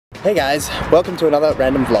Hey guys, welcome to another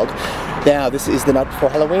random vlog. Now this is the night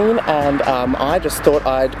before Halloween and I just thought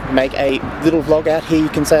I'd make a little vlog out here. You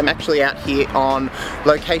can say I'm actually out here on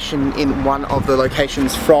location in one of the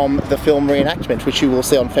locations from the film reenactment, which you will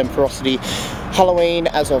see on Femferocity Halloween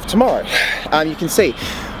as of tomorrow. You can see,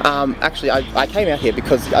 actually I came out here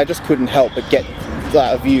because I just couldn't help but get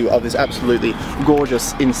a view of this absolutely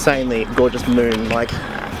gorgeous, insanely gorgeous moon. Like,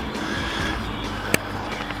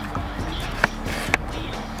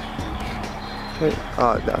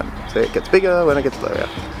 oh no, so it gets bigger when it gets blurrier.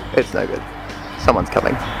 It's no good. Someone's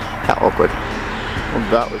coming. How awkward. Well,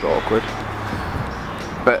 that was awkward.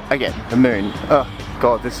 But again, the moon. Oh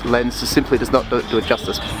god, this lens just simply does not do it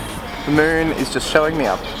justice. The moon is just showing me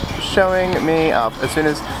up. Showing me up. As soon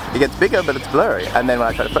as it gets bigger, but it's blurry. And then when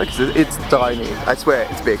I try to focus it, it's tiny. I swear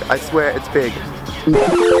it's big. I swear it's big.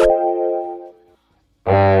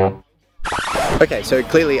 Okay, so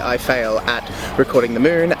clearly I fail at recording the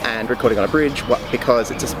moon and recording on a bridge because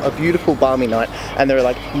it's just a beautiful balmy night and there are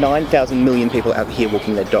like 9,000 million people out here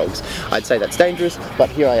walking their dogs. I'd say that's dangerous, but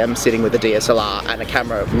here I am sitting with a DSLR and a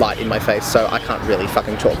camera light in my face, so I can't really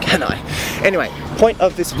fucking talk, can I? Anyway, point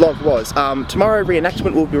of this vlog was, tomorrow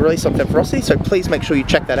reenactment will be released on Femferocity, so please make sure you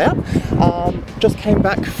check that out. Just came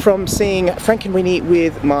back from seeing Frankenweenie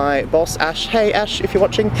with my boss Ash. Hey Ash, if you're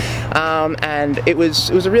watching. And it was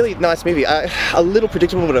a really nice movie. A little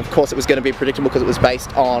predictable, but of course it was going to be predictable because it was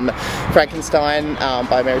based on Frankenstein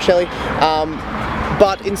by Mary Shelley.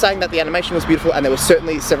 But in saying that, the animation was beautiful, and there were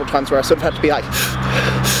certainly several times where I sort of had to be like,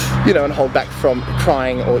 you know, and hold back from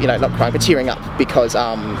crying, or, you know, not crying, but tearing up because,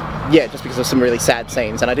 yeah, just because of some really sad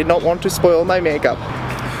scenes, and I did not want to spoil my makeup.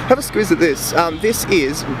 Have a squeeze at this. This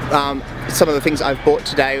is some of the things I've bought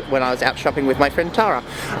today when I was out shopping with my friend Tara.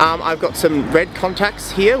 I've got some red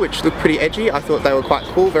contacts here which look pretty edgy. I thought they were quite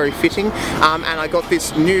cool, very fitting. And I got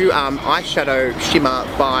this new eyeshadow shimmer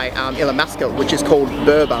by Illamasqua, which is called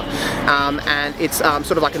Berber. And it's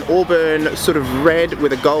sort of like an auburn sort of red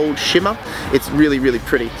with a gold shimmer. It's really, really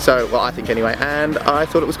pretty. So, well, I think anyway. And I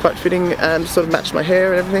thought it was quite fitting and sort of matched my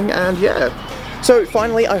hair and everything, and yeah. So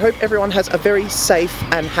finally, I hope everyone has a very safe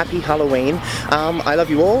and happy Halloween. I love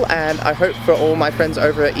you all, and I hope for all my friends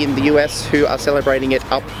over in the US who are celebrating it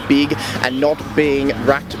up big and not being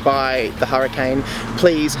racked by the hurricane,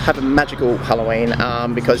 please have a magical Halloween,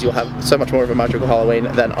 because you'll have so much more of a magical Halloween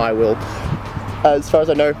than I will. As far as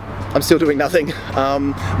I know, I'm still doing nothing.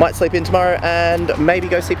 Might sleep in tomorrow and maybe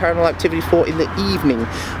go see Paranormal Activity 4 in the evening.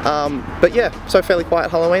 But yeah, so fairly quiet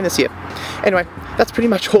Halloween this year. Anyway, that's pretty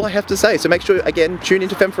much all I have to say. So make sure, again, tune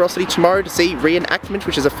into Femferocity tomorrow to see Reenactment,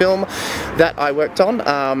 which is a film that I worked on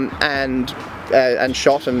and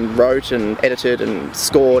shot and wrote and edited and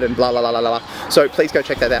scored and blah blah blah blah blah. So please go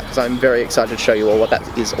check that out because I'm very excited to show you all what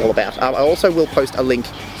that is all about. I also will post a link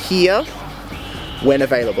here when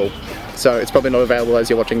available. So it's probably not available as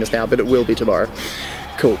you're watching this now, but it will be tomorrow.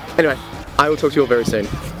 Cool. Anyway, I will talk to you all very soon.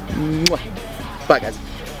 Mwah. Bye guys.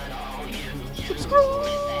 Subscribe.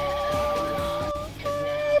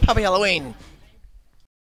 Happy Halloween.